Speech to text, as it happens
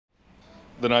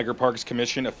The Niagara Parks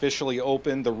Commission officially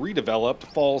opened the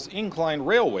redeveloped Falls Incline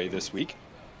Railway this week.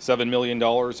 $7 million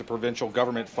of provincial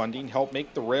government funding helped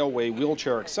make the railway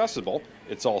wheelchair accessible.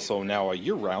 It's also now a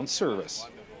year-round service.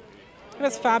 It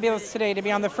was fabulous today to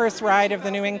be on the first ride of the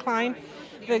new incline.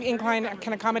 The incline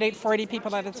can accommodate 40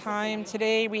 people at a time.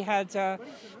 Today we had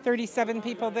 37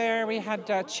 people there. We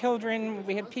had children.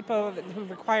 We had people who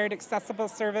required accessible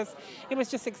service. It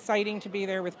was just exciting to be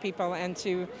there with people and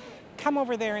to come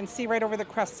over there and see right over the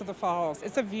crest of the falls.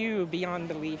 It's a view beyond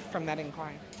belief from that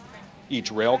incline.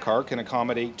 Each rail car can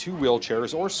accommodate 2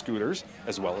 wheelchairs or scooters,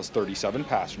 as well as 37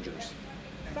 passengers.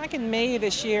 Back in May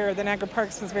this year, the Niagara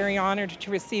Parks was very honored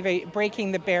to receive a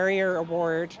Breaking the Barrier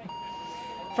award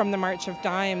from the March of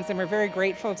Dimes, and we're very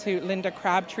grateful to Linda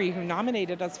Crabtree, who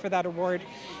nominated us for that award.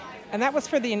 And that was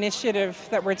for the initiative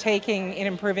that we're taking in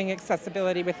improving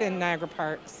accessibility within Niagara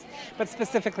Parks, but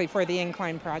specifically for the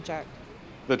Incline project.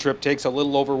 The trip takes a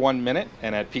little over 1 minute,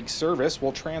 and at peak service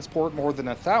will transport more than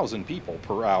 1,000 people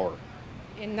per hour.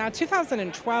 In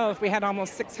 2012, we had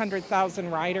almost 600,000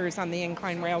 riders on the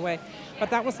Incline Railway, but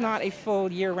that was not a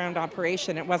full year-round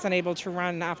operation. It wasn't able to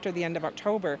run after the end of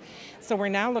October. So we're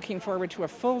now looking forward to a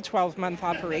full 12-month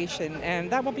operation, and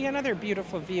that will be another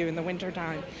beautiful view in the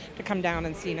wintertime to come down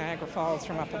and see Niagara Falls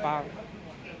from up above.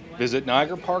 Visit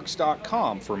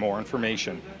NiagaraParks.com for more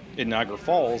information. In Niagara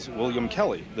Falls, William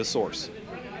Kelly, The Source.